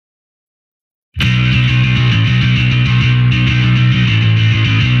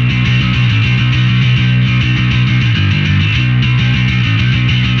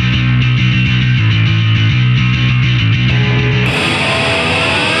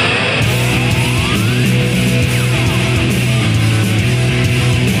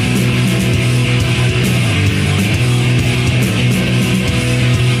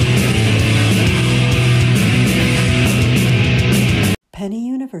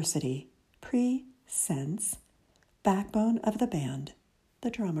University presents Backbone of the Band,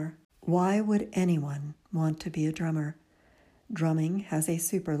 the drummer. Why would anyone want to be a drummer? Drumming has a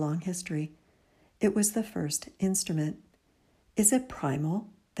super long history. It was the first instrument. Is it primal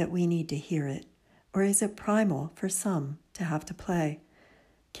that we need to hear it, or is it primal for some to have to play?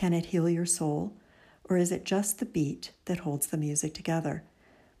 Can it heal your soul, or is it just the beat that holds the music together?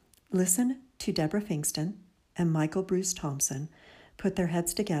 Listen to Deborah Finkston and Michael Bruce Thompson put their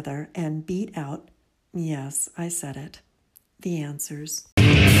heads together and beat out, yes, I said it, the answers. Not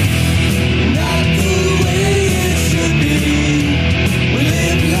the way it should be. We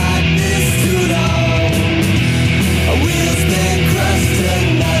live like this too long. We'll stay crushed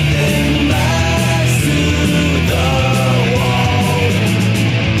and nothing matters to the wall.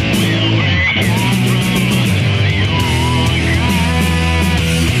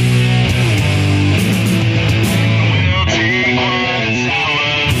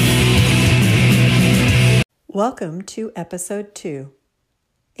 Welcome to episode 2,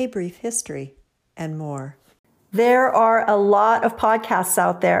 A Brief History and More. There are a lot of podcasts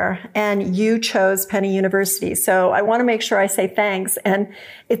out there, and you chose Penny University. So I want to make sure I say thanks. And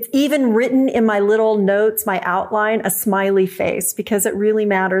it's even written in my little notes, my outline, a smiley face, because it really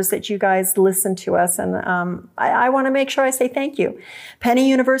matters that you guys listen to us. And I want to make sure I say thank you. Penny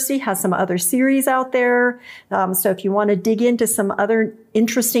University has some other series out there. So if you want to dig into some other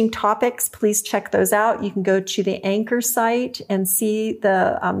interesting topics, please check those out. You can go to the Anchor site and see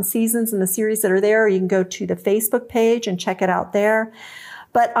the seasons and the series that are there. You can go to the Facebook page and check it out there.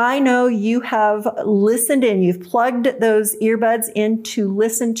 But I know you have listened in, you've plugged those earbuds in to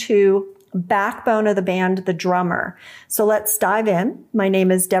listen to Backbone of the Band, the drummer. So let's dive in. My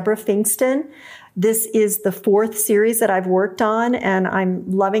name is Deborah Finkston. This is the 4th series that I've worked on, and I'm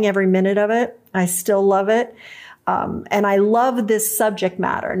loving every minute of it. I still love it. And I love this subject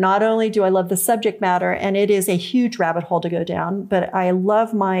matter. Not only do I love the subject matter, and it is a huge rabbit hole to go down, but I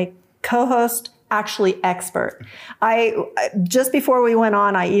love my co-host, actually expert. Just before we went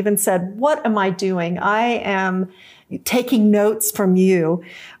on, I even said, what am I doing? I am taking notes from you.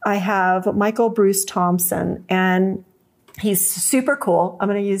 I have Michael Bruce Thompson, and he's super cool. I'm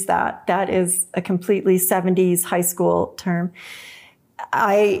going to use that. That is a completely 70s high school term.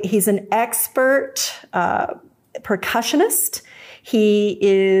 He's an expert percussionist. He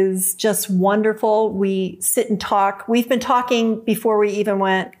is just wonderful. We sit and talk. We've been talking before we even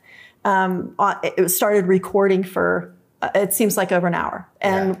went, it started recording for, it seems like over an hour.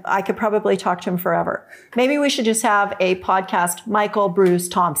 And yeah. I could probably talk to him forever. Maybe we should just have a podcast, Michael Bruce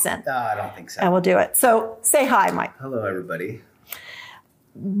Thompson. No, I don't think so. And we'll do it. So say hi, Mike. Hello, everybody.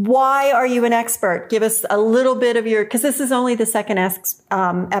 Why are you an expert? Give us a little bit of your, because this is only the second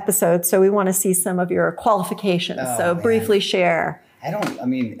episode, so we want to see some of your qualifications. So briefly share.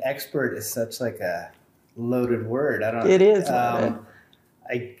 Expert is such like a loaded word. It is loaded.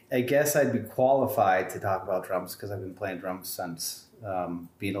 I guess I'd be qualified to talk about drums because I've been playing drums since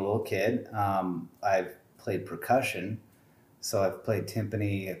being a little kid. I've played percussion, so I've played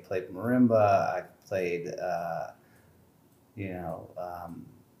timpani, I've played marimba, I've played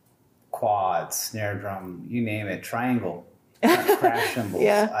quads, snare drum, you name it, triangle, crash cymbals.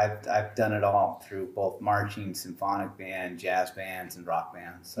 Yeah. I've done it all through both marching, symphonic band, jazz bands, and rock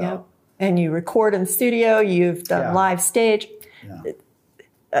bands. So. Yep. And you record in the studio, you've done live stage. Yeah.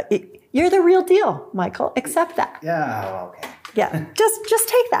 You're the real deal, Michael. Accept that. Yeah, okay. Yeah, just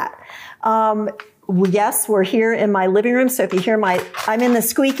take that. Yes, we're here in my living room. So if you hear I'm in the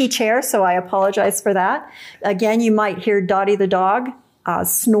squeaky chair, so I apologize for that. Again, you might hear Dottie the dog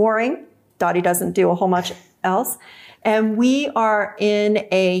snoring. Dottie doesn't do a whole much else. And we are in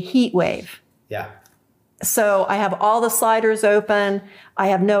a heat wave. Yeah. So I have all the sliders open. I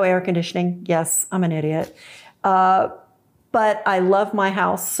have no air conditioning. Yes, I'm an idiot. But I love my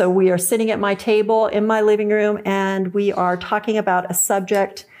house. So we are sitting at my table in my living room, and we are talking about a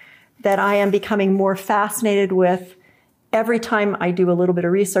subject that I am becoming more fascinated with every time I do a little bit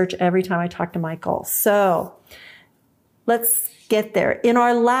of research, every time I talk to Michael. So let's get there. In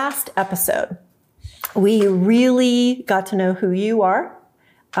our last episode, we really got to know who you are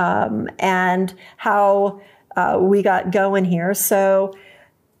and how we got going here. So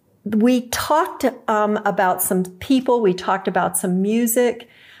we talked about some people, we talked about some music,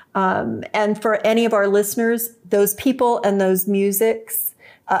 and for any of our listeners, those people and those music,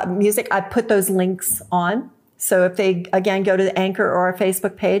 I put those links on. So if they, again, go to the Anchor or our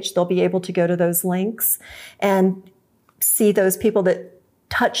Facebook page, they'll be able to go to those links and see those people that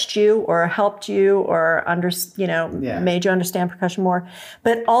touched you or helped you or made you understand percussion more.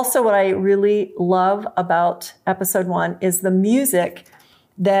 But also what I really love about episode 1 is the music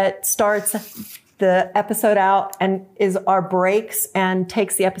that starts the episode out and is our breaks and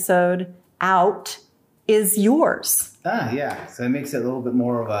takes the episode out is yours. Yeah. So it makes it a little bit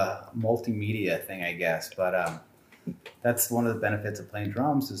more of a multimedia thing, I guess. But that's one of the benefits of playing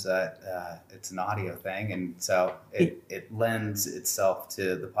drums is that it's an audio thing. And so it lends itself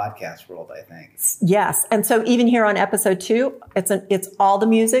to the podcast world, I think. Yes. And so even here on episode 2, it's all the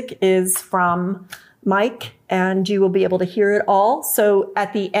music is from Mike, and you will be able to hear it all. So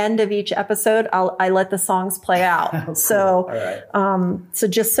at the end of each episode, I let the songs play out. Oh, cool. So, all right. So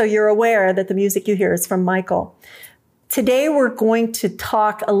just so you're aware that the music you hear is from Michael. Today we're going to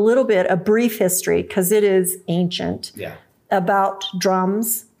talk a little bit, a brief history, because it is ancient, about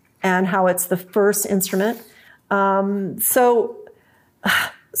drums and how it's the first instrument. Starting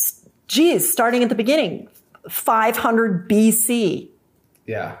at the beginning, 500 BC.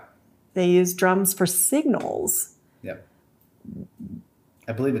 Yeah. They used drums for signals. Yep.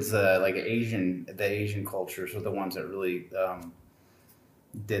 I believe it's the Asian cultures were the ones that really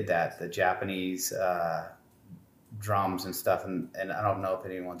did that. The Japanese drums and stuff, and I don't know if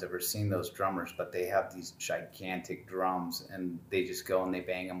anyone's ever seen those drummers, but they have these gigantic drums, and they just go and they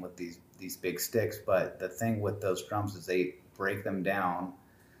bang them with these big sticks. But the thing with those drums is they break them down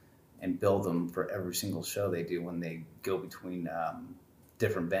and build them for every single show they do when they go between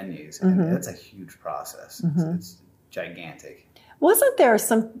different venues, and that's a huge process. It's gigantic. Wasn't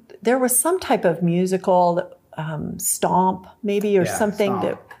there was some type of musical stomp maybe or something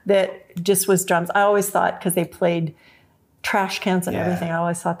stomp. that just was drums? I always thought, because they played trash cans and everything, I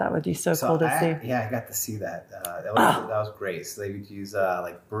always thought that would be so cool to see. Yeah, I got to see that. That was great. So they would use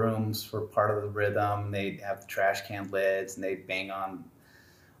like brooms for part of the rhythm. They'd have the trash can lids, and they'd bang on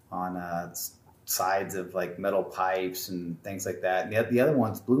sides of like metal pipes and things like that. And the other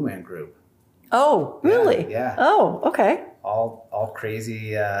one's Blue Man Group. Oh, really? Yeah. Oh, okay. All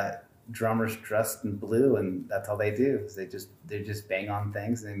crazy drummers dressed in blue, and that's all they do. Is they just bang on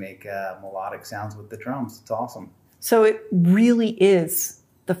things, and they make melodic sounds with the drums. It's awesome. So it really is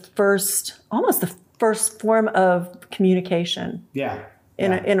almost the first form of communication. Yeah. I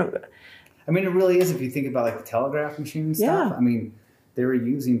mean, it really is if you think about like the telegraph machine and stuff. Yeah. I mean, they were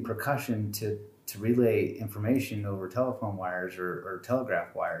using percussion to relay information over telephone wires or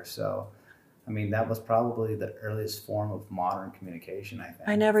telegraph wires. So, I mean, that was probably the earliest form of modern communication, I think.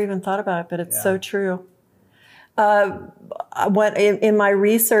 I never even thought about it, but it's so true. In my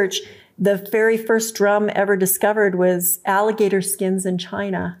research, the very first drum ever discovered was alligator skins in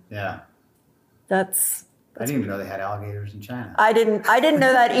China. Yeah. I didn't even know they had alligators in China. I didn't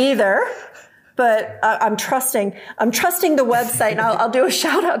know that either. But I'm trusting the website, and I'll do a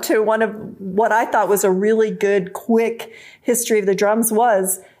shout out to one of what I thought was a really good, quick history of the drums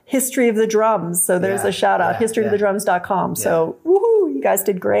was History of the Drums. So there's a shout out, historyofthedrums.com. So woohoo, you guys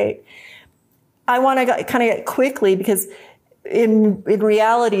did great. I want to kind of get quickly, because in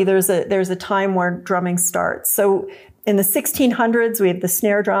reality, there's a time where drumming starts. So in the 1600s, we have the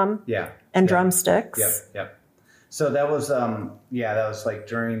snare drum and drumsticks. Yep. So that was that was like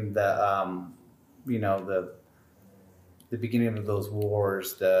during the the beginning of those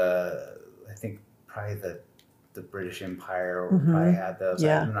wars. I think probably the British Empire probably had those.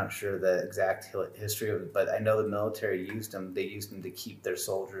 I'm not sure the exact history of it, but I know the military used them. They used them to keep their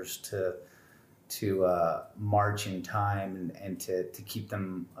soldiers to march in time and to keep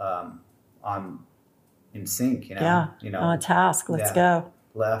them in sync. On a task. Let's go.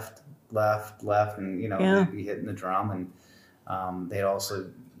 Left, and they'd be hitting the drum, and they'd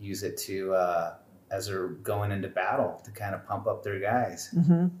also use it to as they're going into battle to kind of pump up their guys.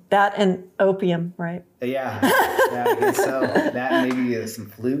 That and opium, right? Yeah, I guess so. That and maybe some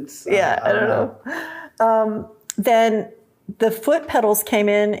flutes. I don't know. Then the foot pedals came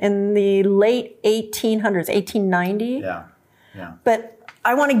in the late 1800s, 1890. Yeah. But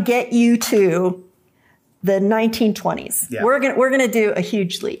I want to get you to the 1920s. Yeah. We're gonna do a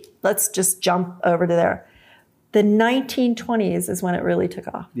huge leap. Let's just jump over to there. The 1920s is when it really took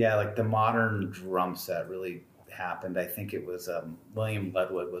off. Yeah, like the modern drum set really happened. I think it was William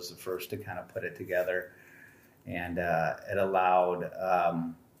Ludwig was the first to kind of put it together, and it allowed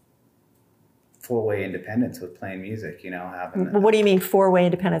four-way independence with playing music. What do you mean four-way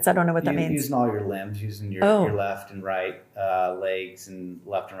independence? I don't know what that means. Using all your limbs, using your left and right legs and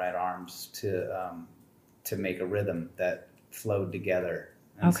left and right arms to make a rhythm that flowed together.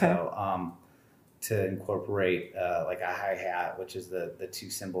 And so to incorporate like a hi-hat, which is the two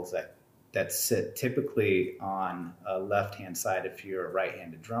cymbals that sit typically on a left-hand side if you're a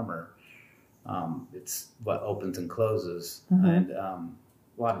right-handed drummer. It's what opens and closes. And a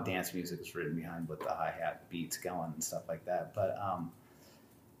lot of dance music is written behind with the hi-hat beats going and stuff like that. But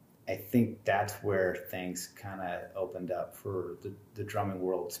I think that's where things kind of opened up for the drumming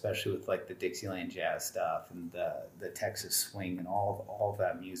world, especially with like the Dixieland jazz stuff and the Texas swing and all of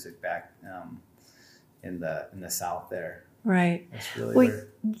that music back in the South there. Right. That's really Well, where,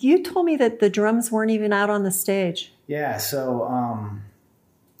 you told me that the drums weren't even out on the stage. yeah. So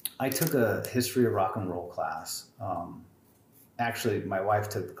I took a history of rock and roll class. Actually, my wife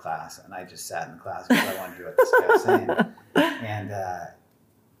took the class, and I just sat in the class because I wanted to hear what this guy was saying. And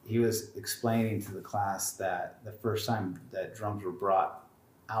he was explaining to the class that the first time that drums were brought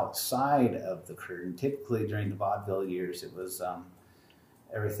outside of the curtain, typically during the vaudeville years, it was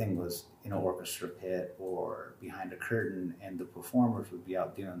everything was in an orchestra pit or behind a curtain, and the performers would be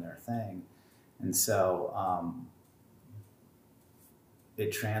out doing their thing. And so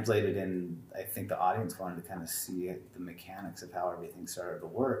it translated in, I think the audience wanted to kind of see the mechanics of how everything started to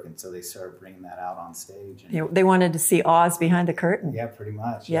work. And so they started bringing that out on stage. And, They wanted to see Oz behind the curtain. yeah, pretty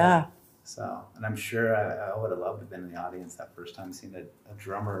much. Yeah. So, and I'm sure I would have loved to have been in the audience that first time seeing a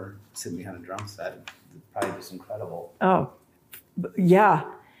drummer sitting behind a drum set. It's probably just incredible. Oh, yeah.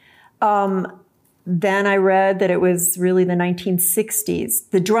 Then I read that it was really the 1960s.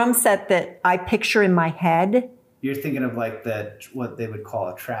 The drum set that I picture in my head. You're thinking of like what they would call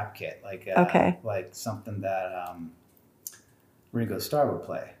a trap kit, like Okay. like something that Ringo Starr would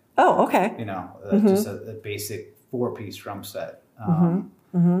play. Oh, okay. You know, Mm-hmm. just a basic 4-piece drum set.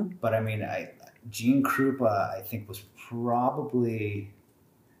 But I mean, Gene Krupa, I think, was probably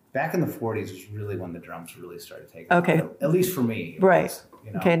back in the 40s was really when the drums really started taking Okay. off. At least for me. it Right. was,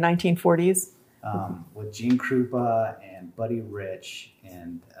 you know. Okay, 1940s. With Gene Krupa and Buddy Rich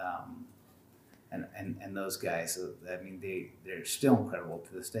and those guys. So, I mean, they're still incredible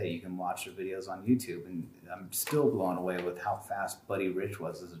to this day. You can watch their videos on YouTube, and I'm still blown away with how fast Buddy Rich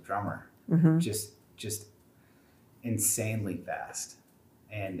was as a drummer. Just insanely fast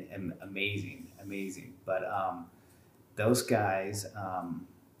and amazing. But those guys,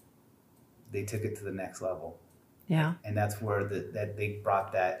 they took it to the next level. Yeah. And that's where that they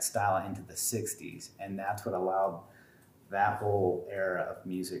brought that style into the 60s. And that's what allowed that whole era of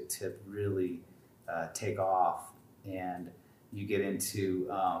music to really take off. And you get into,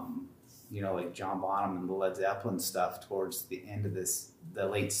 like John Bonham and the Led Zeppelin stuff towards the end of the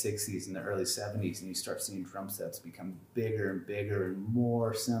late 60s and the early 70s. And you start seeing drum sets become bigger and bigger and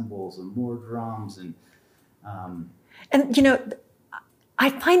more cymbals and more drums. And I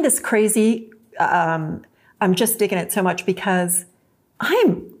find this crazy. I'm just digging it so much because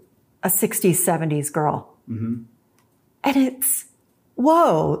I'm a 60s, 70s girl. And it's,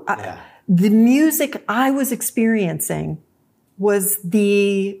 whoa. yeah. The music I was experiencing was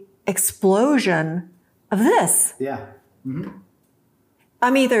the explosion of this. Yeah.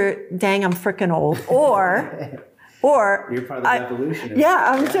 I'm either, dang, I'm freaking old, or You're part of the evolution.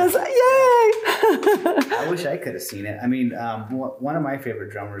 Yeah, I'm just, yay. I wish I could have seen it. I mean, one of my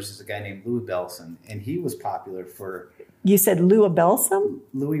favorite drummers is a guy named Louis Bellson, and he was popular for You said Louis Bellson?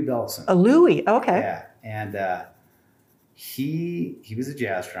 Louis Bellson. A Louis, okay. Yeah, and he was a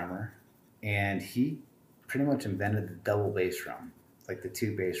jazz drummer, and he pretty much invented the double bass drum, like the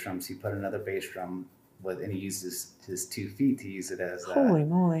 2 bass drums. He put another bass drum and he used his 2 feet to use it as. Holy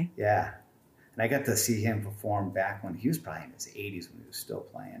moly! Yeah. And I got to see him perform back when he was probably in his 80s when he was still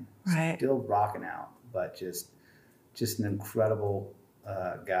playing. Right. Still rocking out, but just an incredible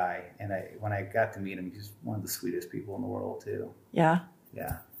guy. And when I got to meet him, he's one of the sweetest people in the world too. Yeah.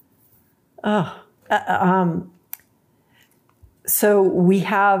 Yeah. Oh. So we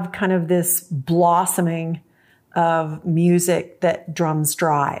have kind of this blossoming of music that drums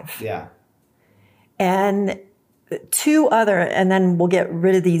drive. Yeah. And 2 other, and then we'll get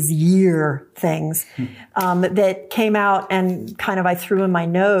rid of these year things that came out and kind of I threw in my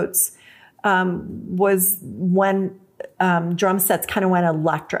notes was when drum sets kind of went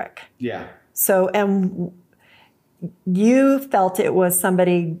electric. Yeah. So, and you felt it was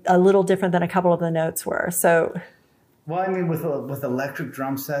somebody a little different than a couple of the notes were. So, Well, I mean, with electric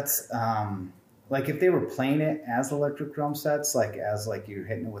drum sets, like if they were playing it as electric drum sets, like you're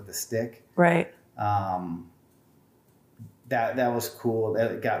hitting it with a stick, right. That was cool.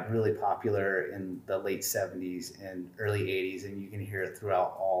 That got really popular in the late 70s and early 80s, and you can hear it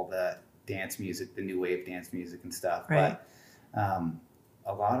throughout all the dance music, the new wave dance music and stuff. Right. But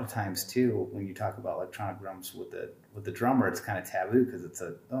a lot of times too, when you talk about electronic drums with the drummer, it's kind of taboo because it's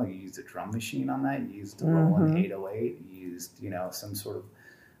you used a drum machine on that, you used a Roland 808, you used some sort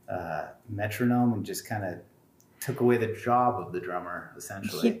of metronome, and just kind of took away the job of the drummer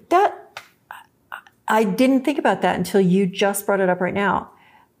essentially. I didn't think about that until you just brought it up right now.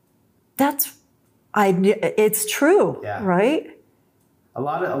 It's true, Yeah. right? A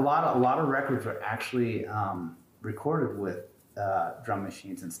lot of records were actually recorded with drum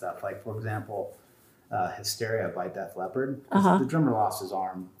machines and stuff. Like, for example, Hysteria by Def Leppard. The drummer lost his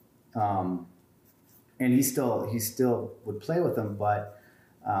arm, and he still would play with them. But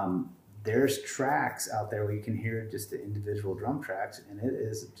there's tracks out there where you can hear just the individual drum tracks, and it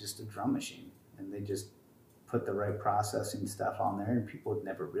is just a drum machine. And they just put the right processing stuff on there, and people would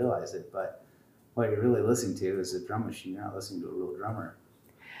never realize it. But what you're really listening to is a drum machine. You're not listening to a real drummer.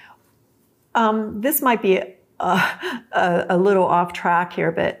 This might be a little off track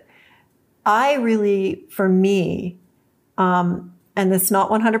here, but I really, for me, and it's not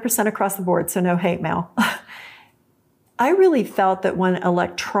 100% across the board, so no hate mail. I really felt that when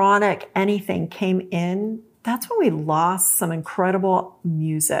electronic anything came in, that's when we lost some incredible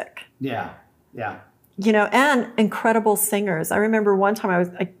music. Yeah, yeah. You know, and incredible singers. I remember one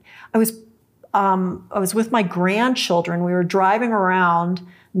time I was with my grandchildren. We were driving around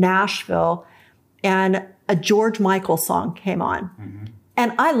Nashville, and a George Michael song came on. Mm-hmm.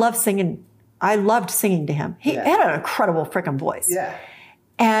 And I loved singing to him. He had an incredible freaking voice. Yeah.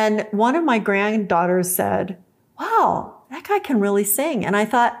 And one of my granddaughters said, wow, that guy can really sing. And I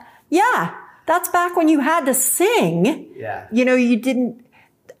thought, yeah, that's back when you had to sing. Yeah. You know, you didn't.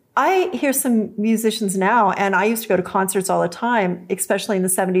 I hear some musicians now, and I used to go to concerts all the time, especially in the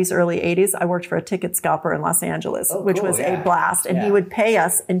 70s, early 80s. I worked for a ticket scalper in Los Angeles, which was a blast. And he would pay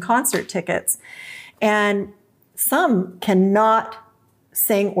us in concert tickets. And some cannot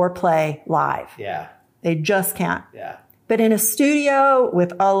sing or play live. Yeah. They just can't. Yeah. But in a studio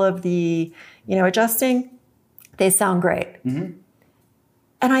with all of the, adjusting, they sound great. Mm-hmm.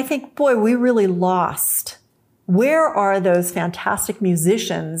 And I think, boy, we really lost. Where are those fantastic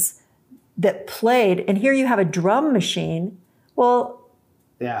musicians that played? And here you have a drum machine. Well,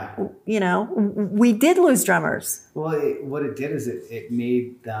 yeah, we did lose drummers. Well, what it did is it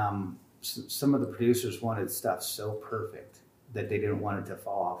made some of the producers wanted stuff so perfect that they didn't want it to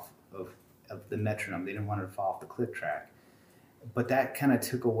fall off of the metronome. They didn't want it to fall off the click track. But that kind of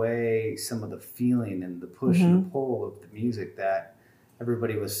took away some of the feeling and the push and the pull of the music that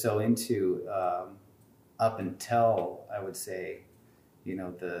everybody was so into. Up until, I would say,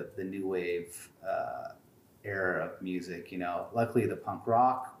 the new wave era of music. Luckily the punk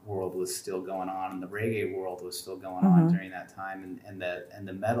rock world was still going on, and the reggae world was still going on during that time, and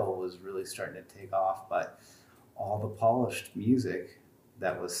the metal was really starting to take off. But all the polished music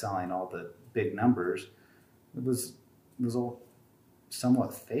that was selling all the big numbers, it was all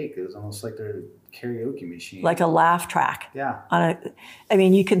somewhat fake. It was almost like their karaoke machine, like a laugh track. Yeah.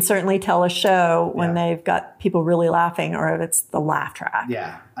 You can certainly tell a show when they've got people really laughing, or if it's the laugh track.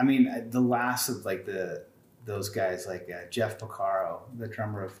 Yeah. The last of those guys like Jeff Porcaro, the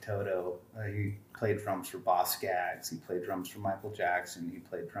drummer of Toto. He played drums for Boss Skaggs. He played drums for Michael Jackson. He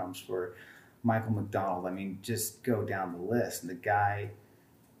played drums for Michael McDonald. Just go down the list. And the guy,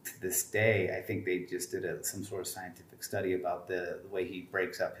 to this day, I think they just did some sort of scientific study about the way he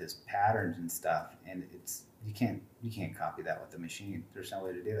breaks up his patterns and stuff. And you can't copy that with the machine. There's no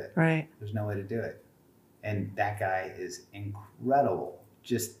way to do it. Right. There's no way to do it. And that guy is incredible.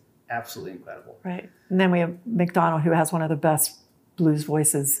 Just absolutely incredible. Right. And then we have McDonald, who has one of the best blues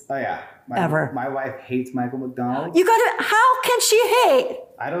voices ever. My wife hates Michael McDonald. How can she hate?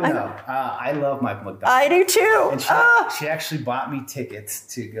 I don't know. I love Michael McDonald. I do too. And she actually bought me tickets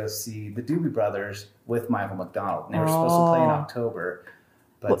to go see the Doobie Brothers with Michael McDonald. And they were supposed to play in October,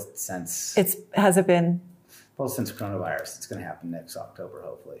 but since coronavirus, it's going to happen next October,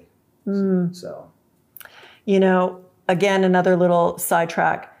 hopefully. So, again, another little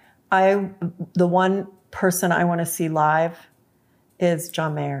sidetrack. The one person I want to see live is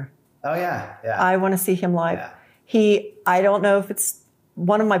John Mayer. Oh yeah, yeah. I want to see him live. Yeah. I don't know if it's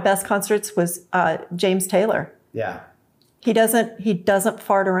one of my best concerts was James Taylor. Yeah. He doesn't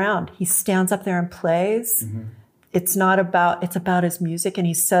fart around. He stands up there and plays. Mm-hmm. It's about his music, and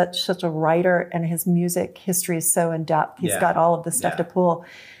he's such a writer, and his music history is so in depth. He's got all of the stuff to pull.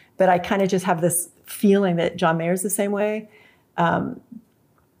 But I kind of just have this feeling that John Mayer's the same way.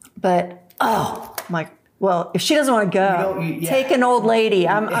 Well, if she doesn't want to go, take an old lady.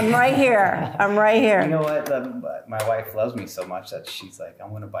 I'm right here. I'm right here. You know what? My wife loves me so much that she's like, I'm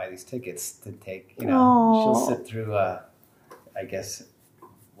going to buy these tickets to take, she'll sit through, I guess,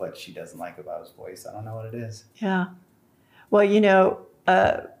 what she doesn't like about his voice. I don't know what it is. Yeah. Well,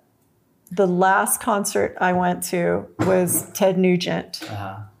 the last concert I went to was Ted Nugent.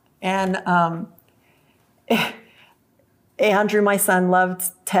 Uh-huh. And Andrew, my son, loved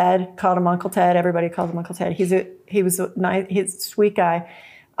Ted, called him Uncle Ted. Everybody called him Uncle Ted. He was a nice, he's a sweet guy.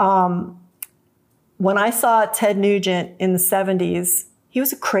 When I saw Ted Nugent in the 70s, he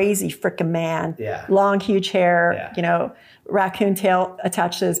was a crazy frickin' man. Yeah. Long, huge hair, Yeah. you know, raccoon tail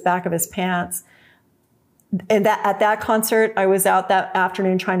attached to his back of his pants. And at that concert, I was out that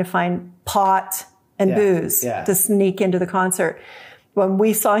afternoon trying to find pot and Yeah. booze Yeah. to sneak into the concert. When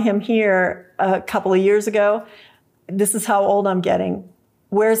we saw him here a couple of years ago, this is how old I'm getting.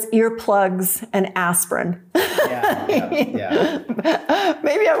 Where's earplugs and aspirin? Yeah.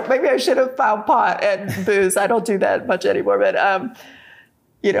 maybe I should have found pot and booze. I don't do that much anymore, but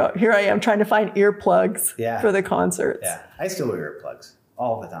you know, here I am trying to find earplugs for the concerts. Yeah. I still wear earplugs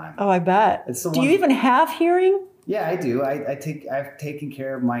all the time. Oh, I bet. It's the Do one- you even have hearing? Yeah, I do. I've taken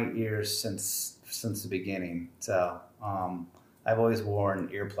care of my ears since the beginning. So I've always worn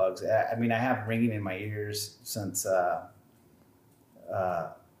earplugs. I mean, I have ringing in my ears since I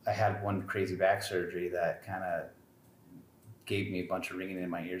had one crazy back surgery that kind of gave me a bunch of ringing in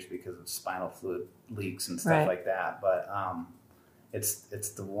my ears because of spinal fluid leaks and stuff like that. But it's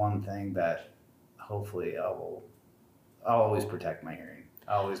the one thing that hopefully I'll always protect my hearing.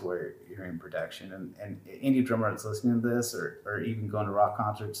 I always wear hearing protection. And any drummer that's listening to this or even going to rock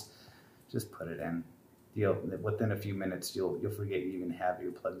concerts, just put it in. Within a few minutes, you'll forget you even have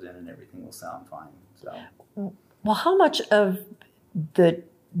earplugs in, and everything will sound fine. So, well, how much of the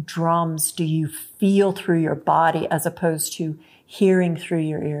drums do you feel through your body as opposed to hearing through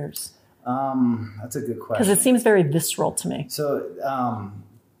your ears? That's a good question. Because it seems very visceral to me. So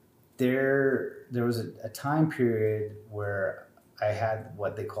there was a time period where I had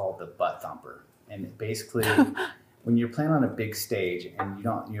what they call the butt thumper, and basically when you're playing on a big stage and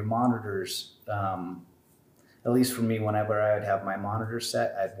your monitors. At least for me, whenever I would have my monitor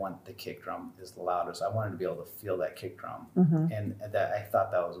set, I'd want the kick drum as the loudest. I wanted to be able to feel that kick drum. Mm-hmm. And that I thought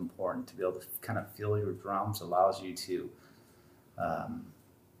that was important to be able to kind of feel your drums, allows you to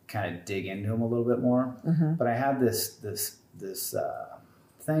kind of dig into them a little bit more. Mm-hmm. But I had this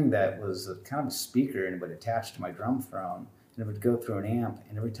thing that was kind of a speaker and it would attach to my drum throne and it would go through an amp.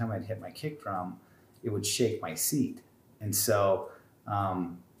 And every time I'd hit my kick drum, it would shake my seat. And so,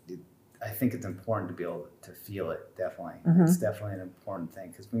 I think it's important to be able to feel it. Definitely, it's definitely an important thing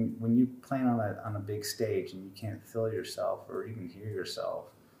because when you're playing on a big stage and you can't feel yourself or even hear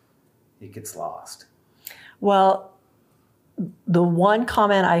yourself, it gets lost. Well, the one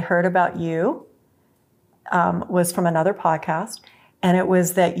comment I heard about you was from another podcast, and it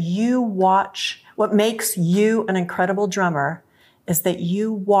was that you watch. What makes you an incredible drummer is that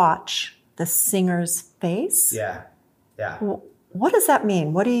you watch the singer's face. Yeah. What does that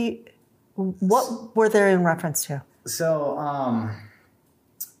mean? What were they in reference to? So,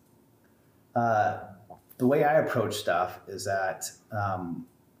 the way I approach stuff is that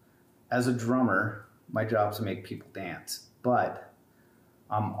as a drummer, my job is to make people dance, but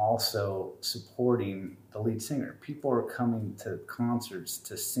I'm also supporting the lead singer. People are coming to concerts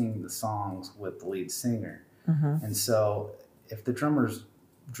to sing the songs with the lead singer. Mm-hmm. And so if the drummer's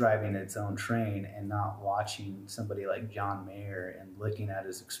driving its own train and not watching somebody like John Mayer and looking at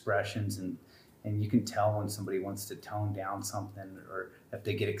his expressions and you can tell when somebody wants to tone down something or if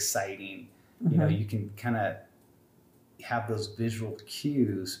they get exciting, you know, you can kind of have those visual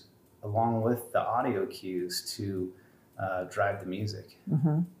cues along with the audio cues to drive the music.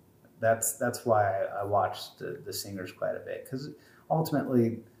 Mm-hmm. That's why I watch the singers quite a bit because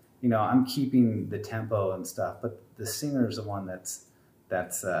ultimately, you know, I'm keeping the tempo and stuff, but the singer is the one that's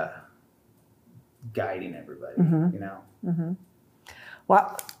guiding everybody, you know? Mm-hmm.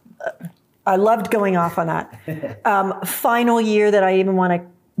 Well, I loved going off on that. Final year that I even want to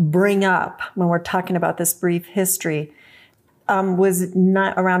bring up when we're talking about this brief history was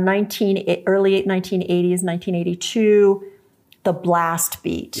around early 1980s, 1982, the blast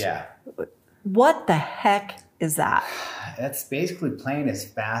beat. Yeah. What the heck is that? That's basically playing as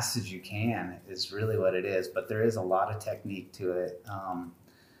fast as you can is really what it is, but there is a lot of technique to it.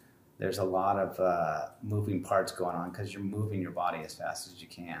 There's a lot of moving parts going on because you're moving your body as fast as you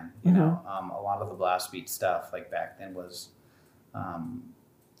can. You know, a lot of the blast beat stuff like back then was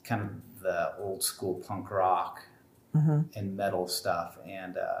kind of the old school punk rock and metal stuff.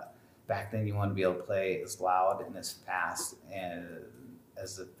 And back then you want to be able to play as loud and as fast and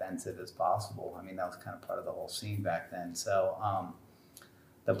as offensive as possible. I mean, that was kind of part of the whole scene back then. So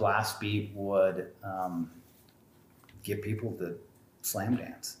the blast beat would get people to slam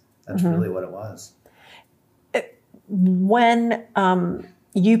dance. That's really what it was. When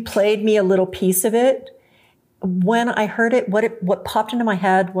you played me a little piece of it, when I heard it, what popped into my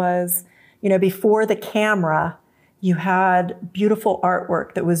head was, you know, before the camera, you had beautiful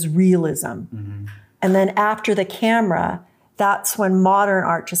artwork that was realism. Mm-hmm. And then after the camera, that's when modern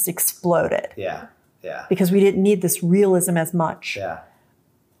art just exploded. Yeah. Because we didn't need this realism as much. Yeah.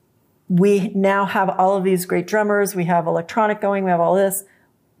 we now have all of these great drummers. We have electronic going. We have all this.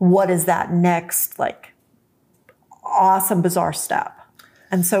 What is that next, like, awesome, bizarre step?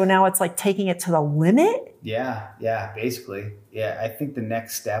 And so now it's like taking it to the limit. Yeah, basically. Yeah, I think the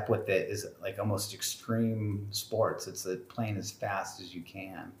next step with it is like almost extreme sports. It's like playing as fast as you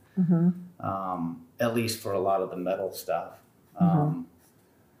can, at least for a lot of the metal stuff.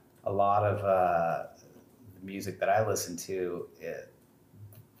 A lot of the music that I listen to,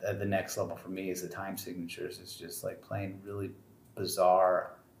 at the next level for me is the time signatures. It's just like playing really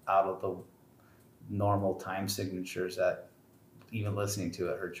bizarre, out of the normal time signatures that even listening to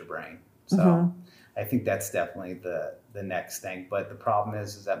it hurts your brain. So I think that's definitely the next thing. But the problem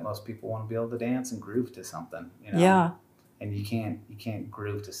is that most people want to be able to dance and groove to something, you know? Yeah. And you can't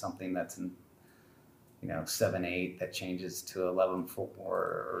groove to something that's in, 7/8 that changes to 11/4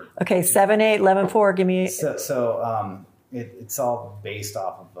 or okay, 7/8, 11/4. Give me. It's all based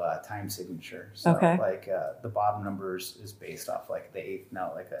off of time signature. So like the bottom numbers is based off like the eighth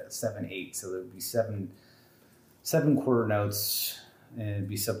note, like a 7/8. So there would be seven quarter notes, and it'd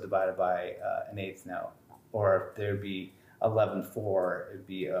be subdivided by an eighth note. Or if there'd be 11/4, it'd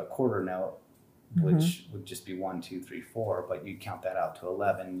be a quarter note, which would just be 1, 2, 3, 4. But you count that out to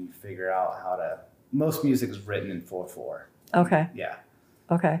 11. You figure out how to. Most music is written in 4/4. Okay. Yeah.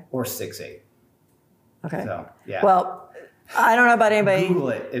 Okay. Or 6/8. Okay. So yeah. Well, I don't know about anybody. Google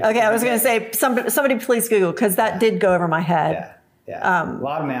it. Okay, I was going to say somebody please Google, because that did go over my head. Yeah. A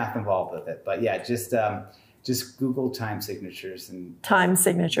lot of math involved with it, but yeah, just Google time signatures and time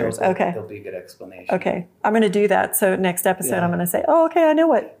signatures. There'll be a good explanation. Okay, I'm going to do that. So next episode, I'm going to say, oh, okay, I know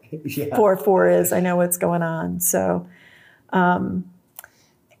what 4/4 is. I know what's going on. So,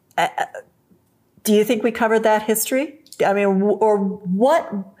 do you think we covered that history? I mean, or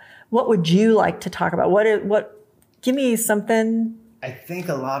what would you like to talk about? What? Give me something. I think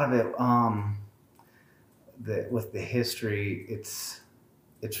a lot of it, with the history, it's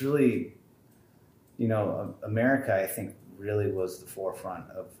really, America, I think, really was the forefront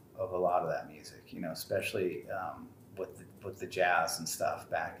of a lot of that music. Especially with the jazz and stuff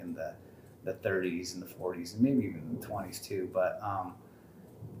back in the 30s and the 40s and maybe even the 20s too. But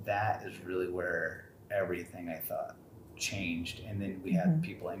that is really where everything, I thought, changed. And then we had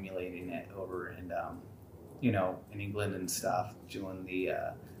people emulating it over in England and stuff, doing the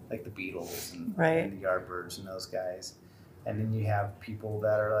like the Beatles and the Yardbirds and those guys. And then you have people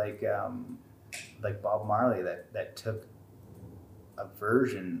that are like Bob Marley that took a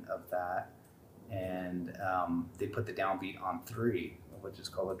version of that and they put the downbeat on 3, which is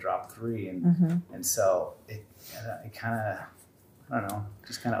called a drop 3, and so it kind of, I don't know,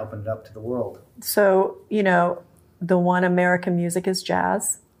 just kind of opened it up to the world. So the one American music is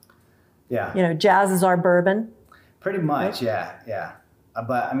jazz. Yeah. Jazz is our bourbon. Pretty much, right? Yeah.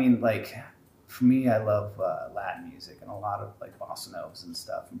 But I mean, like, for me, I love Latin music and a lot of like bossa novas and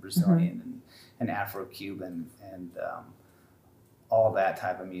stuff, and Brazilian and Afro-Cuban and all that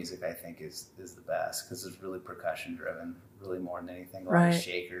type of music. I think is the best because it's really percussion driven, really more than anything. Like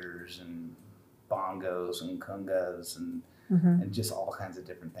shakers and bongos and congas and just all kinds of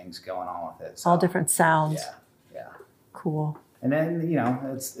different things going on with it. So, all different sounds. Yeah. Cool. And then,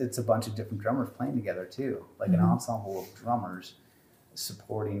 it's a bunch of different drummers playing together too, like an ensemble of drummers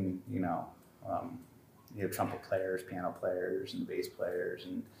supporting, trumpet players, piano players, and bass players,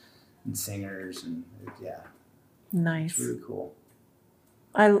 and singers, and nice. It's really cool.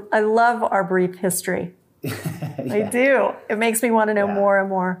 I love our brief history. I do. It makes me want to know more and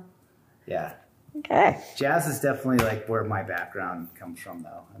more. Yeah. Okay. Jazz is definitely like where my background comes from,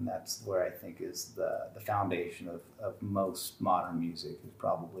 though, and that's where I think is the foundation of most modern music has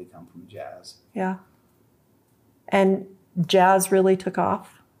probably come from jazz. Yeah. And jazz really took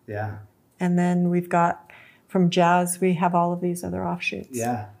off. Yeah. And then we've got, from jazz, we have all of these other offshoots.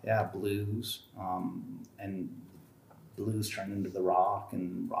 Yeah, blues, and blues turned into the rock,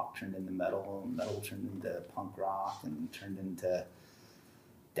 and rock turned into metal, and metal turned into punk rock, and turned into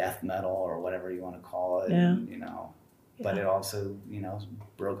death metal or whatever you want to call it. Yeah. And, but it also,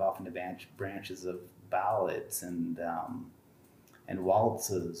 broke off into branches of ballads and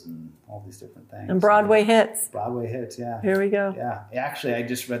waltzes and all these different things. And Broadway hits. Broadway hits, yeah. Here we go. Yeah. Actually, I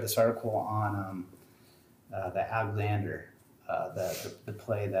just read this article on the Alexander, the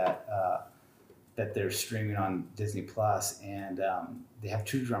play that they're streaming on Disney Plus, and they have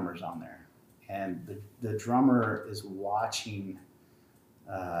 2 drummers on there. And the drummer is watching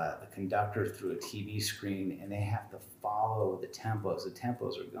the conductor through a TV screen, and they have to follow the tempos. The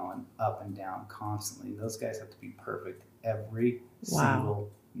tempos are going up and down constantly. And those guys have to be perfect every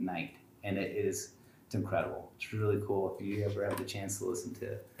single night. And it is It's incredible. It's really cool if you ever have the chance to listen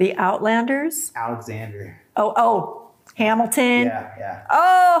to The Outlanders? Alexander. Oh, Hamilton? Yeah.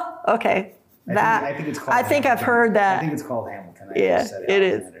 Oh, okay. I think it's called I think I've Hamilton. heard that. I think it's called Hamilton. I Yeah, just said it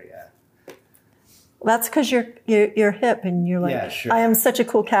is. Alexander, yeah. That's because you're hip and you're like, Yeah, sure. I am such a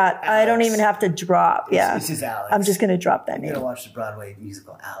cool cat. I don't Alex. even have to drop. Yeah. It's just Alex. I'm just going to drop that You name. gotta watch the Broadway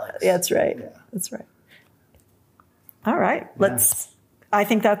musical Alex. Yeah, that's right. Yeah. That's right. All right. I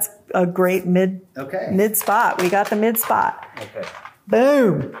think that's a great mid spot. We got the mid spot. Okay.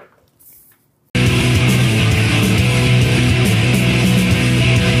 Boom.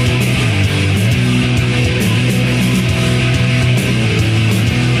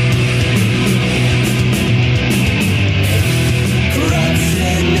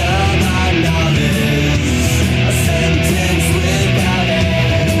 Corruption of our knowledge, a sentence without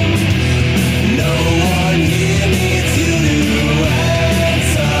end. No one here needs you to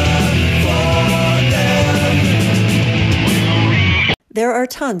answer for them. There are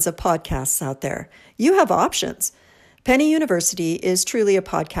tons of podcasts out there. You have options. Penny University is truly a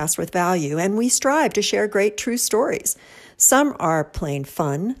podcast with value, and we strive to share great true stories. Some are plain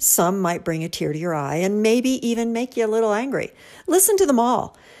fun, some might bring a tear to your eye, and maybe even make you a little angry. Listen to them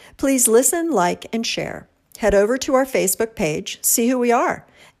all. Please listen, like, and share. Head over to our Facebook page, see who we are.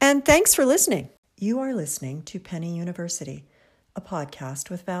 And thanks for listening. You are listening to Penny University, a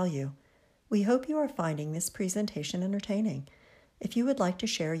podcast with value. We hope you are finding this presentation entertaining. If you would like to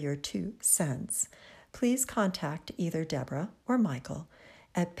share your 2 cents, please contact either Deborah or Michael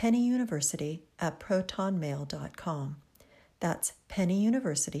at pennyuniversity@protonmail.com. That's Penny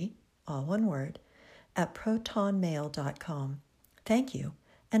University, all one word, at protonmail.com. Thank you.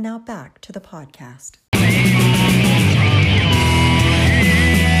 And now back to the podcast.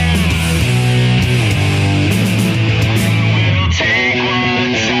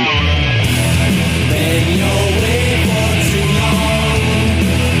 Been your way for too long.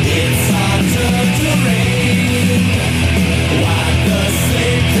 It's our turn to reign. Wipe the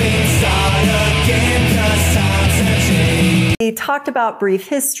slate, clean start again, 'cause times have changed. We talked about brief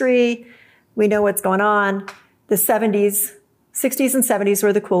history. We know what's going on. The 60s and 70s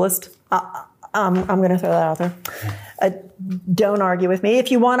were the coolest. I'm going to throw that out there. Don't argue with me.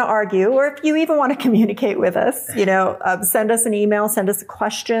 If you want to argue, or if you even want to communicate with us, send us an email, send us a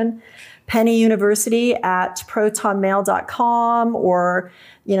question, pennyuniversity@protonmail.com, or,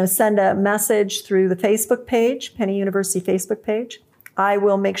 send a message through the Facebook page, Penny University Facebook page. I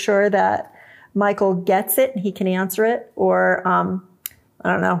will make sure that Michael gets it and he can answer it, or, I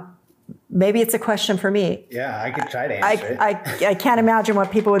don't know. Maybe it's a question for me. Yeah, I could try to answer it. I can't imagine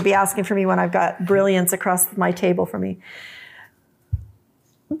what people would be asking for me when I've got brilliance across my table for me.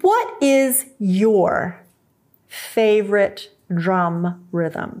 What is your favorite drum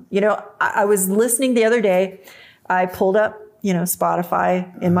rhythm? I was listening the other day. I pulled up, Spotify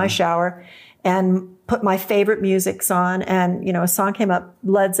in my shower and put my favorite musics on, and, a song came up,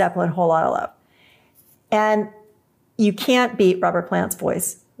 Led Zeppelin, Whole Lotta Love. And you can't beat Robert Plant's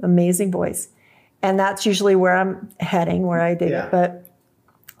voice. Amazing voice. And that's usually where I'm heading, where I dig it. But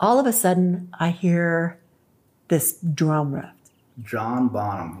all of a sudden, I hear this drum riff. John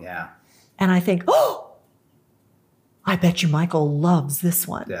Bonham, yeah. And I think, oh, I bet you Michael loves this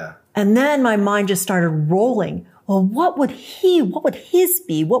one. Yeah. And then my mind just started rolling. Well, what would his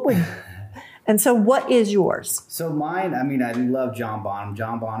be? And so what is yours? So mine, I love John Bonham.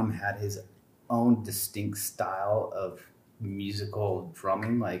 John Bonham had his own distinct style of musical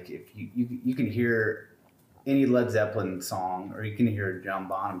drumming. Like if you can hear any Led Zeppelin song, or you can hear a John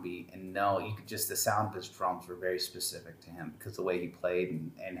Bonham beat, and the sound of his drums were very specific to him because the way he played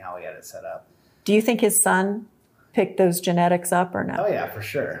and how he had it set up. Do you think his son picked those genetics up or no? Oh yeah, for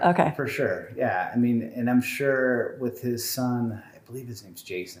sure. Okay. For sure. Yeah. And I'm sure with his son, I believe his name's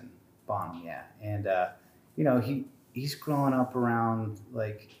Jason Bonham. Yeah. And, he's growing up around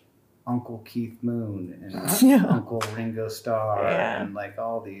like Uncle Keith Moon and Uncle Ringo Starr and like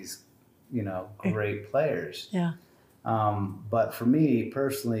all these, great players. Yeah. But for me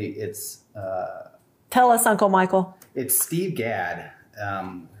personally, it's tell us, Uncle Michael. It's Steve Gadd,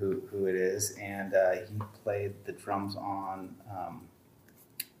 who it is, and he played the drums on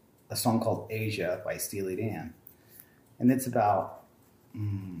a song called Asia by Steely Dan, and it's about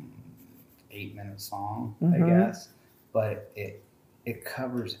 8-minute song, I guess, but it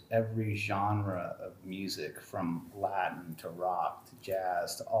covers every genre of music, from Latin to rock to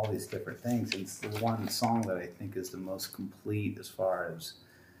jazz to all these different things. And it's the one song that I think is the most complete as far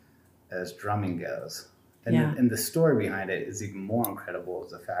as drumming goes. And, and the story behind it is even more incredible,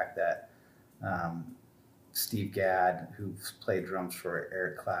 is the fact that Steve Gadd, who's played drums for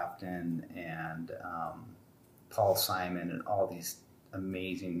Eric Clapton and Paul Simon and all these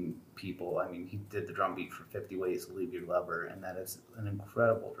amazing people. I mean, he did the drum beat for 50 Ways to Leave Your Lover, and that is an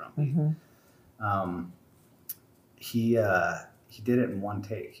incredible drum beat. He did it in one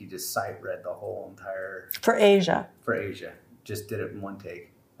take. He just sight read the whole entire For Asia. Just did it in one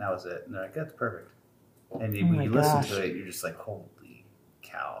take. That was it. And they're like, that's perfect. And Oh when my you gosh. listen to it, you're just like, holy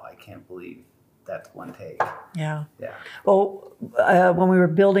cow, I can't believe that's one take. Yeah. Yeah. Well, when we were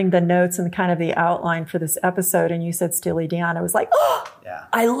building the notes and kind of the outline for this episode, and you said Steely Dan, I was like, oh, Yeah.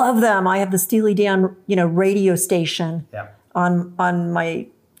 I love them. I have the Steely Dan, radio station Yeah. on my,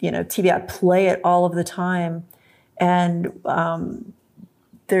 TV. I play it all of the time, and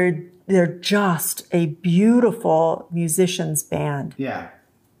they're just a beautiful musicians band. Yeah.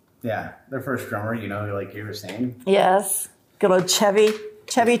 Yeah. Their first drummer, like you were saying. Yes, good old Chevy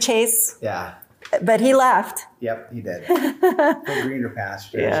Chase, Yeah. but he left. Yep, he did. For greener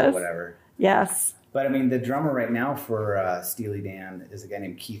pastures Yes. or whatever. Yes. But I mean, the drummer right now for Steely Dan is a guy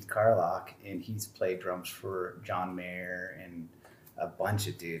named Keith Carlock, and he's played drums for John Mayer and a bunch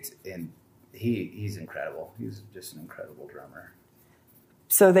of dudes. And he's incredible. He's just an incredible drummer.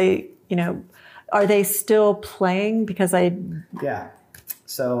 So they, are they still playing? Because Yeah.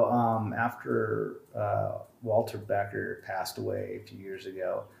 So after Walter Becker passed away a few years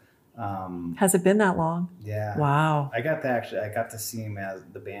ago, has it been that long? yeah. Wow. I got to see him as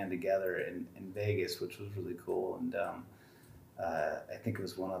the band together in Vegas, which was really cool. And I think it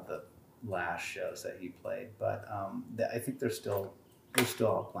was one of the last shows that he played. But I think they're still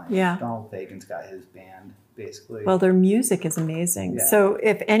all playing. Yeah. Donald Fagen's got his band basically. Well, their music is amazing. Yeah. So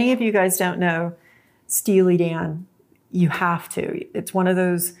if any of you guys don't know Steely Dan, you have to. It's one of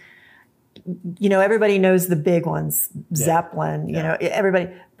those, everybody knows the big ones, Zeppelin, Yeah. Everybody.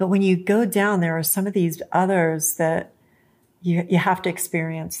 But when you go down, there are some of these others that you have to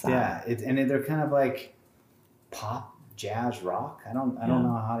experience that. Yeah, and they're kind of like pop, jazz, rock. I don't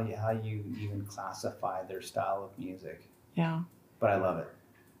know how you even classify their style of music, Yeah. but I love it.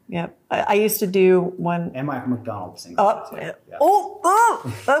 Yep. I used to do one. And Mike McDonald sings Oh, it too.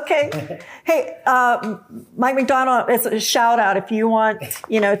 Yeah. Okay. Hey, Mike McDonald, it's a shout out. If you want,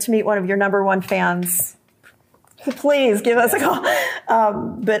 to meet one of your number one fans, please give us a call.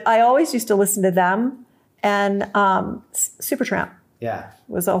 But I always used to listen to them, and Supertramp Yeah.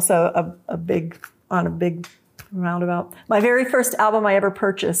 was also a big roundabout. My very first album I ever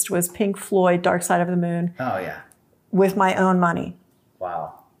purchased was Pink Floyd, Dark Side of the Moon, Oh yeah. with my own money.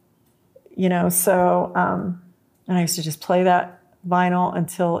 Wow. So, and I used to just play that vinyl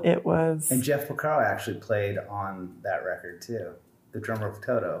until it was. And Jeff Porcaro actually played on that record too. The drummer of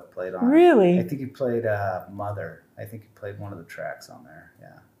Toto played on. Really? I think he played Mother. I think he played one of the tracks on there.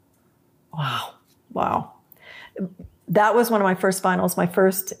 Yeah. Wow. That was one of my first vinyls. My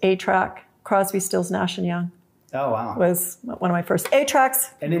first 8-track, Crosby, Stills, Nash & Young, Oh wow. was one of my first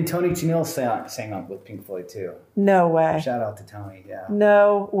 8-tracks. And then Tony Tennille sang up with Pink Floyd too. No way. Shout out to Tony. Yeah.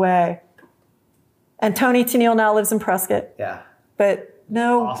 No way. And Tony Tennille now lives in Prescott, Yeah. but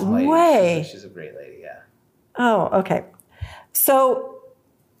no Awesome lady. way. She's a great lady. Yeah. Oh, okay. So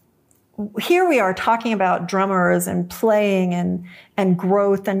here we are talking about drummers and playing and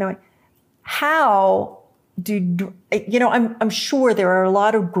growth and knowing how I'm sure there are a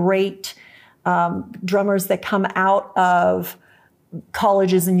lot of great drummers that come out of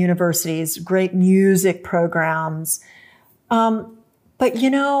colleges and universities, great music programs. But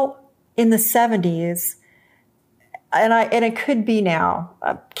in the 70s, and it could be now,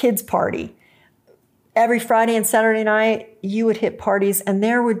 a kids party. Every Friday and Saturday night, you would hit parties, and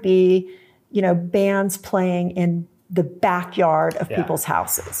there would be, bands playing in the backyard of people's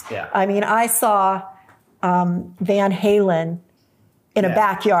houses. Yeah. I mean, I saw Van Halen in a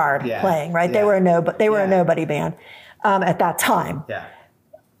backyard playing. Right? Yeah. They were a nobody band at that time. Yeah.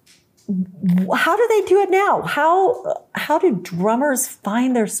 How do they do it now? How do drummers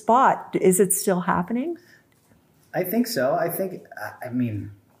find their spot? Is it still happening? I think so. I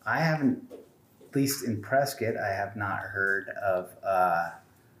haven't, at least in Prescott, I have not heard of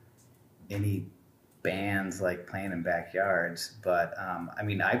any bands like playing in backyards. But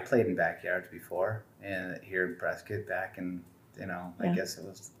I played in backyards before, and here in Prescott back in, I guess it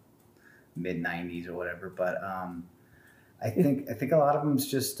was mid '90s or whatever. But I think a lot of them's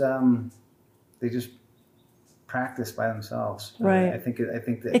just they just practice by themselves. Right. I think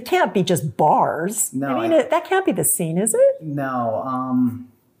that It can't be just bars. No, that can't be the scene, is it? No,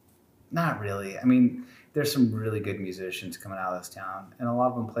 not really. I mean, there's some really good musicians coming out of this town, and a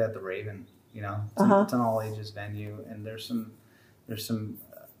lot of them play at the Raven. It's an all ages venue, and there's some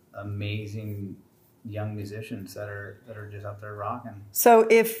amazing young musicians that are just out there rocking. So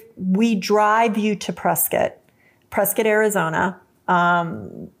if we drive you to Prescott, Arizona,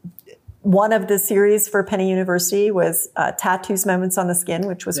 one of the series for Penny University was Tattoos Moments on the Skin,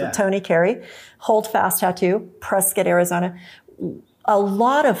 which was with Tony Carey. Hold Fast Tattoo, Prescott, Arizona. A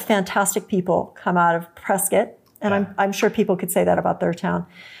lot of fantastic people come out of Prescott, and I'm sure people could say that about their town.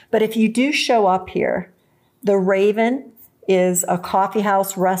 But if you do show up here, the Raven is a coffee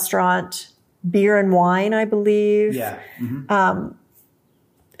house, restaurant, beer and wine, I believe. Yeah. Mm-hmm.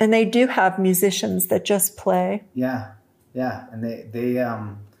 And they do have musicians that just play. Yeah. Yeah. And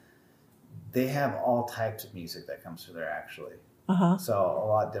they have all types of music that comes through there, actually. Uh-huh. So a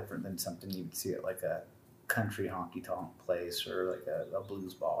lot different than something you'd see at like a country honky tonk place or like a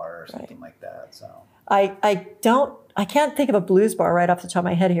blues bar or something like that. So I can't think of a blues bar right off the top of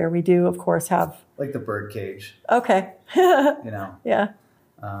my head here. We do, of course, have like the Birdcage. Okay. Yeah.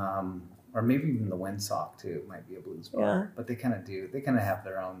 Or maybe even the Windsock too might be a blues bar. Yeah. But they kind of have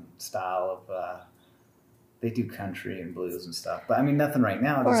their own style of they do country and blues and stuff. But I mean nothing right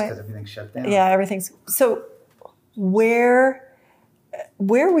now just because everything's shut down. Yeah, everything's so where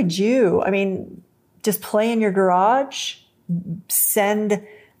would you, I mean, just play in your garage, send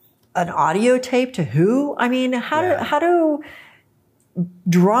an audio tape to who? I mean, how do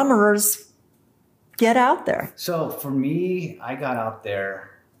drummers get out there? So for me, I got out there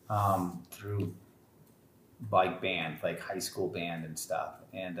through like band, like high school band and stuff.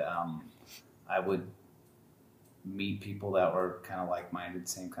 And I would meet people that were kind of like-minded,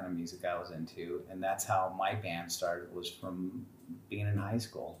 same kind of music I was into. And that's how my band started, was from being in high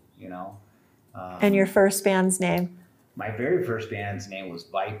school, you know. And your first band's name? My very first band's name was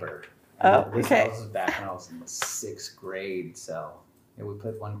Viper. Oh, okay. This was back when I was in the 6th grade. So we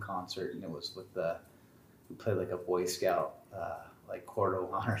played one concert, and it was we played like a Boy Scout like quarter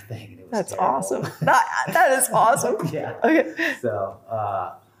of honor thing. And it was That's terrible. awesome. That is awesome. Yeah. Okay. So,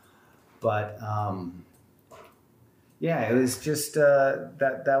 yeah, it was just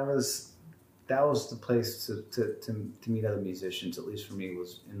that was the place to meet other musicians. At least for me,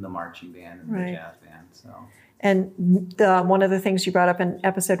 was in the marching band and the jazz band. So. And one of the things you brought up in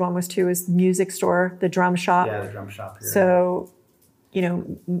episode 1 was music store, the drum shop. Yeah, the drum shop here. So,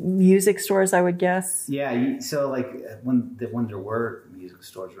 music stores, I would guess. Yeah, so like when there were music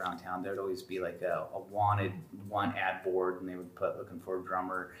stores around town, there'd always be like a wanted one ad board, and they would put looking for a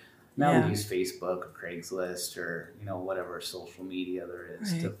drummer. Now we use Facebook or Craigslist or whatever social media there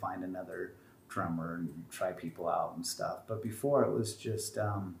is to find another drummer and try people out and stuff. But before it was just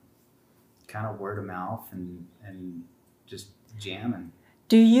kind of word of mouth and just jamming.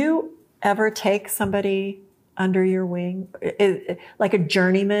 Do you ever take somebody under your wing, like a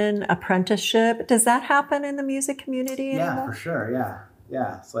journeyman apprenticeship? Does that happen in the music community anymore? Yeah, for sure.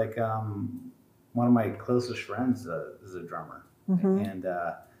 Yeah. It's like one of my closest friends is a drummer,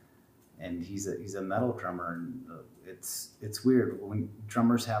 and he's a metal drummer, and it's weird when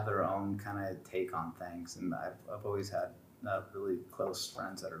drummers have their own kind of take on things. And I've always had really close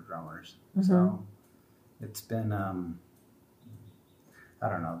friends that are drummers, so it's been. I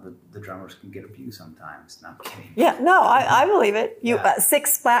don't know. The drummers can get abused sometimes. No, I'm kidding. Yeah, no, I believe it. You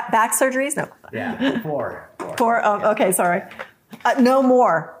 6 back surgeries? No. Yeah, 4. 4. Oh, okay, sorry. No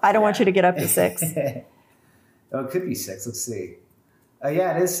more. I don't want you to get up to 6. Oh, it could be 6. Let's see.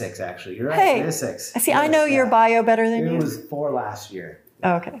 Yeah, it is 6 actually. You're right. Hey, it is 6. See, I know your bio better than you. It was 4 last year.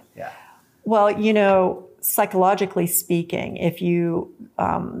 Oh, okay. Yeah. Well, psychologically speaking, if you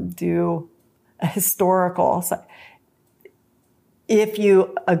do a historical. If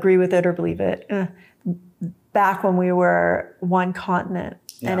you agree with it or believe it, back when we were one continent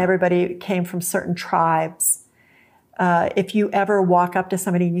and everybody came from certain tribes, if you ever walk up to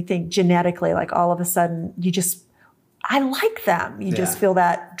somebody and you think genetically, like all of a sudden I like them. You just feel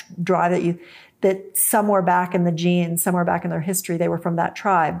that drive that somewhere back in the genes, somewhere back in their history, they were from that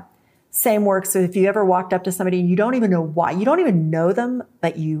tribe. Same works. So if you ever walked up to somebody and you don't even know why, you don't even know them,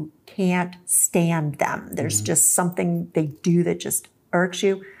 but you can't stand them. There's just something they do that just irks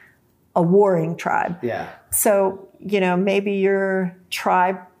you. A warring tribe. Yeah. So, maybe your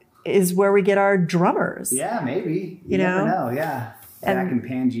tribe is where we get our drummers. Yeah, maybe. You never know. Yeah. Back in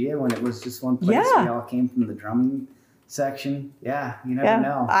Pangea when it was just one place, we all came from the drumming section. Yeah, you never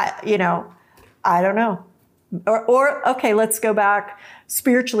know. I don't know. Or okay, let's go back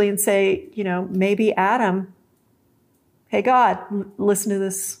spiritually and say, maybe Adam, hey God, listen to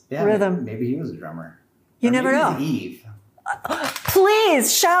this rhythm. Maybe he was a drummer. You never know. Eve.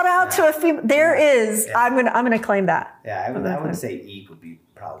 Please shout out to a female. There is. Yeah. I'm gonna claim that. Yeah, I would say Eve would be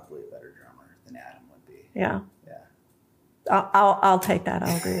probably a better drummer than Adam would be. Yeah. Yeah. I'll take that.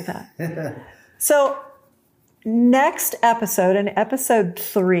 I'll agree with that. So next episode, in episode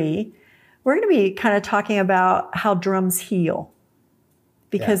 3, we're going to be kind of talking about how drums heal,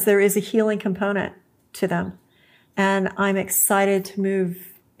 because there is a healing component to them. And I'm excited to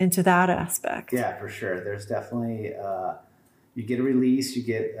move into that aspect. Yeah, for sure. There's definitely, you get a release, you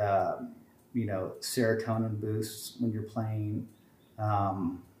get, serotonin boosts when you're playing.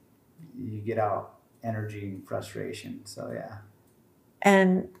 You get out energy and frustration. So, yeah.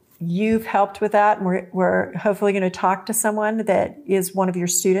 And you've helped with that. And we're hopefully going to talk to someone that is one of your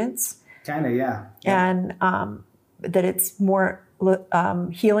students. Kind of, yeah. And that it's more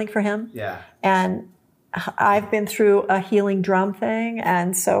healing for him. Yeah. And I've been through a healing drum thing,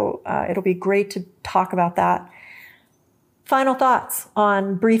 and so it'll be great to talk about that. Final thoughts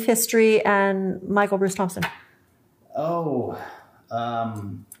on Brief History and Michael Bruce Thompson. Oh,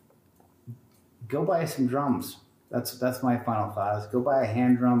 go buy some drums. That's my final thought. Is go buy a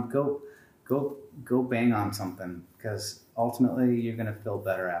hand drum. Go bang on something, because ultimately you're going to feel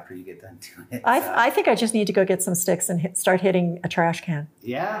better after you get done doing it. I think I just need to go get some sticks and start hitting a trash can.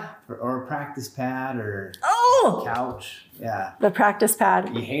 Yeah, or a practice pad or couch. Yeah, the practice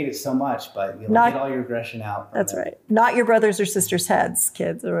pad. You hate it so much, but you'll get all your aggression out. That's right. Not your brothers or sisters' heads,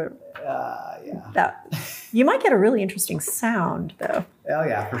 kids. Yeah. You might get a really interesting sound, though. Oh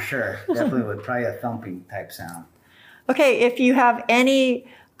yeah, for sure. Definitely would. Probably a thumping type sound. Okay, if you have any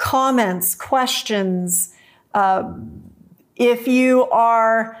comments, questions, if you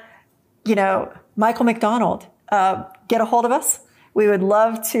are, Michael McDonald, get a hold of us. We would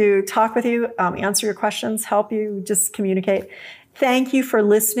love to talk with you, answer your questions, help you, just communicate. Thank you for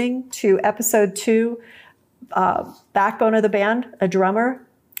listening to episode 2, Backbone of the Band, a drummer,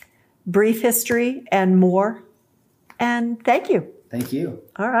 Brief History, and more. And thank you. Thank you.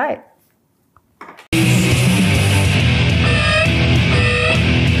 All right.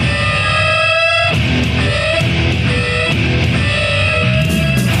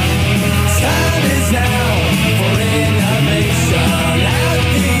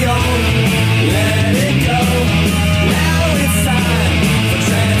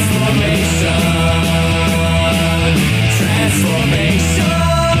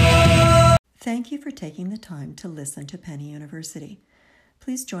 Thank you for taking the time to listen to Penny University.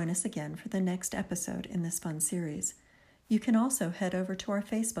 Please join us again for the next episode in this fun series. You can also head over to our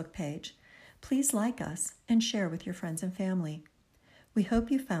Facebook page. Please like us and share with your friends and family. We hope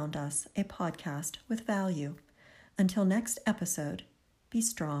you found us a podcast with value. Until next episode, be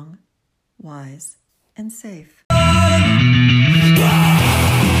strong, wise, and safe.